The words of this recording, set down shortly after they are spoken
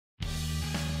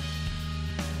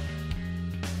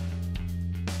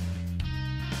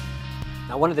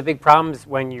Now, one of the big problems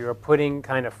when you're putting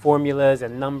kind of formulas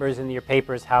and numbers in your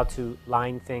paper is how to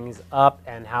line things up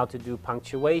and how to do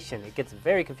punctuation. It gets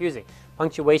very confusing.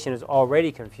 Punctuation is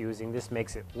already confusing. This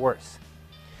makes it worse.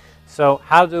 So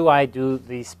how do I do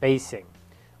the spacing?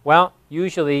 Well,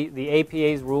 usually the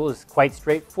APA's rule is quite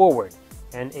straightforward.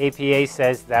 And APA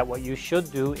says that what you should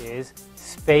do is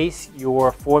space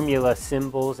your formula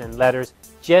symbols and letters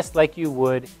just like you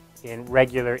would in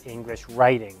regular English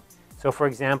writing. So for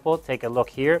example, take a look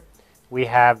here. We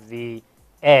have the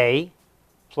A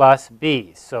plus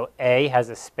B. So A has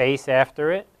a space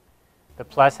after it. The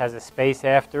plus has a space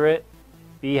after it.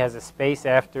 B has a space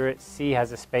after it. C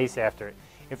has a space after it.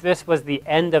 If this was the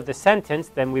end of the sentence,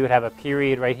 then we would have a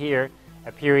period right here.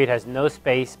 A period has no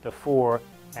space before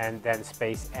and then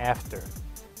space after.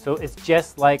 So it's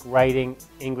just like writing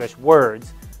English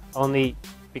words, only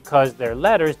because they're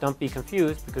letters, don't be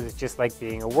confused, because it's just like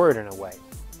being a word in a way.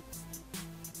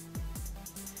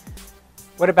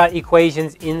 What about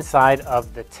equations inside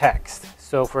of the text?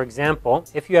 So for example,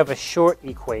 if you have a short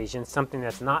equation, something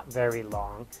that's not very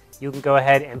long, you can go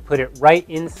ahead and put it right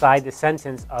inside the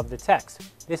sentence of the text.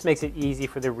 This makes it easy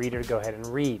for the reader to go ahead and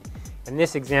read. In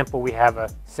this example, we have a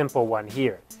simple one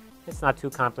here. It's not too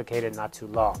complicated, not too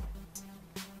long.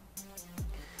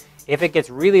 If it gets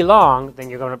really long, then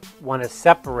you're going to want to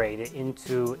separate it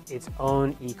into its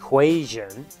own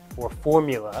equation or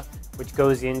formula, which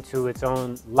goes into its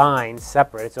own line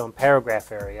separate, its own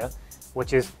paragraph area,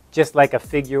 which is just like a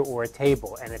figure or a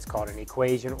table, and it's called an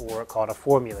equation or called a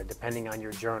formula, depending on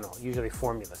your journal, usually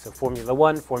formula. So formula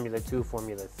 1, formula 2,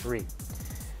 formula 3.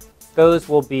 Those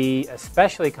will be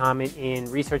especially common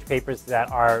in research papers that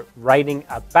are writing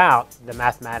about the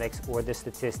mathematics or the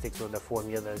statistics or the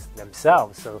formulas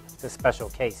themselves. So it's a special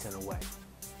case in a way.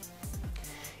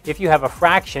 If you have a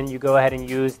fraction, you go ahead and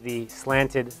use the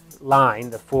slanted line,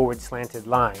 the forward slanted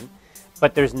line,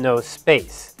 but there's no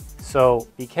space. So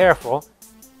be careful.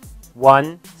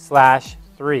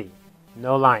 1/3,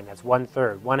 no line, that's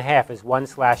 1/3. 1/2 is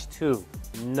 1/2,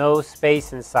 no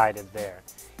space inside of there.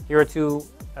 Here are two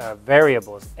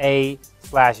variables,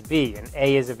 A/B, and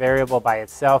A is a variable by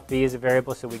itself, B is a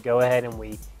variable, so we go ahead and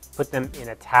we put them in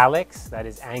italics, that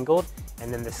is angled,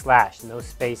 and then the slash, no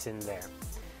space in there.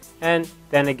 And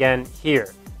then again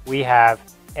here, we have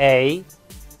A/,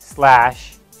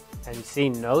 and you see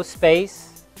no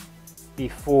space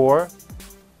before,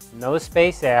 no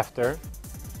space after,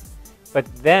 but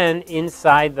then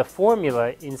inside the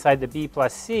formula, inside the B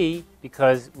plus C,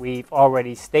 because we've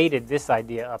already stated this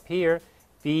idea up here,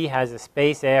 B has a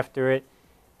space after it,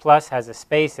 plus has a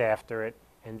space after it,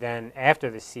 and then after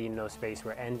the C, no space,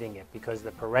 we're ending it, because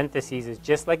the parentheses is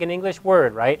just like an English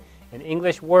word, right? An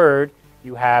English word,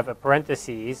 you have a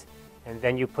parentheses, and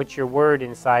then you put your word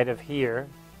inside of here,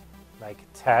 like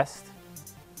test,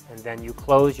 and then you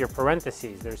close your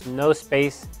parentheses. There's no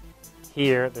space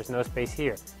here, there's no space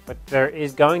here, but there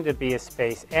is going to be a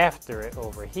space after it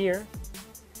over here,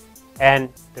 and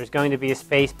there's going to be a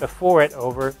space before it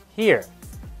over here.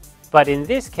 But in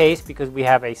this case, because we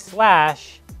have a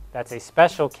slash, that's a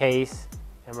special case,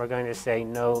 and we're going to say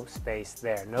no space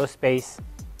there. No space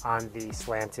on the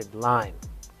slanted line,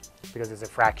 because it's a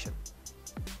fraction.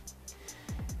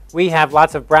 We have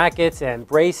lots of brackets and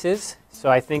braces, so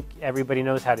I think everybody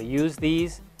knows how to use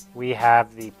these. We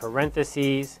have the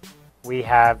parentheses, we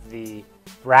have the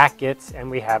brackets,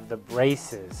 and we have the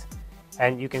braces.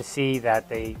 And you can see that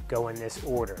they go in this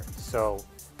order. So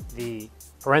the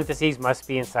parentheses must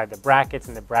be inside the brackets,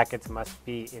 and the brackets must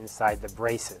be inside the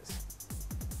braces.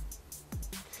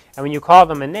 And when you call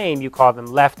them a name, you call them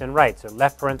left and right. So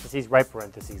left parentheses, right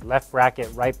parentheses, left bracket,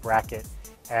 right bracket,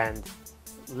 and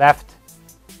left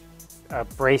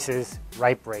braces,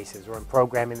 right braces. Or in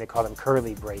programming, they call them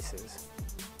curly braces.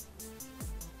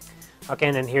 Okay,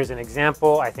 and then here's an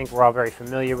example. I think we're all very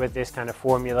familiar with this kind of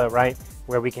formula, right?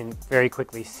 Where we can very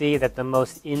quickly see that the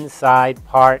most inside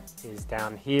part is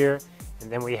down here.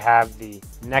 And then we have the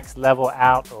next level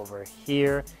out over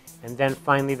here. And then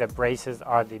finally the braces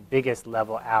are the biggest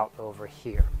level out over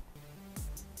here.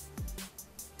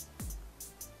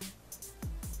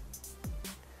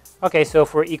 Okay, so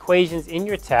for equations in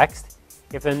your text,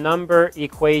 if a number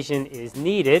equation is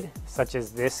needed, such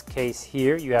as this case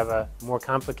here, you have a more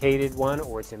complicated one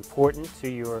or it's important to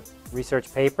your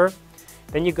research paper,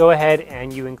 then you go ahead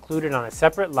and you include it on a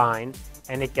separate line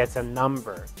and it gets a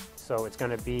number. So it's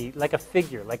going to be like a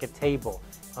figure, like a table,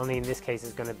 only in this case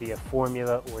it's going to be a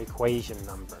formula or equation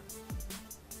number.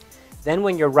 Then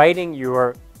when you're writing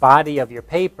your body of your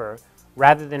paper,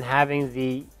 rather than having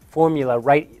the formula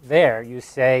right there, you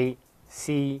say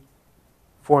C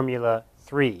formula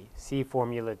 3, C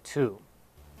formula 2.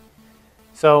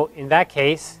 So in that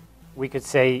case, we could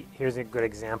say, here's a good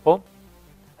example,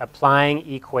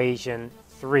 applying equation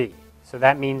 3. So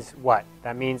that means what?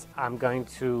 That means I'm going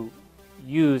to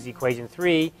use equation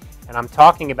 3, and I'm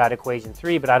talking about equation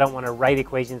 3, but I don't want to write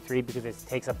equation 3 because it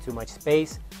takes up too much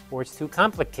space or it's too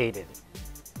complicated.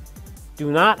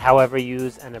 Do not, however,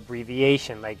 use an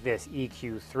abbreviation like this,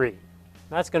 EQ3.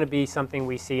 That's going to be something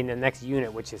we see in the next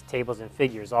unit, which is tables and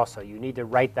figures also. You need to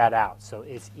write that out. So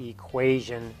it's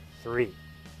equation 3.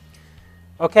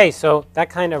 Okay, so that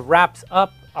kind of wraps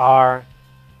up our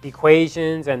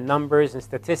equations and numbers and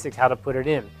statistics, how to put it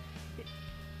in.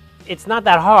 It's not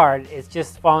that hard. It's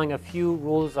just following a few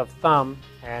rules of thumb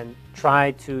and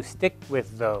try to stick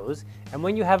with those. And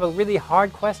when you have a really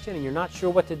hard question and you're not sure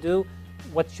what to do,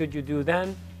 what should you do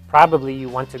then? Probably you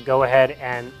want to go ahead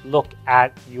and look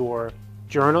at your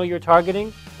journal you're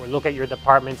targeting, or look at your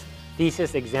department's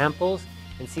thesis examples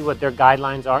and see what their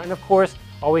guidelines are. And of course,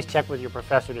 always check with your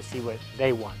professor to see what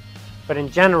they want. But in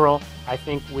general, I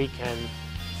think we can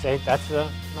say that's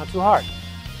not too hard.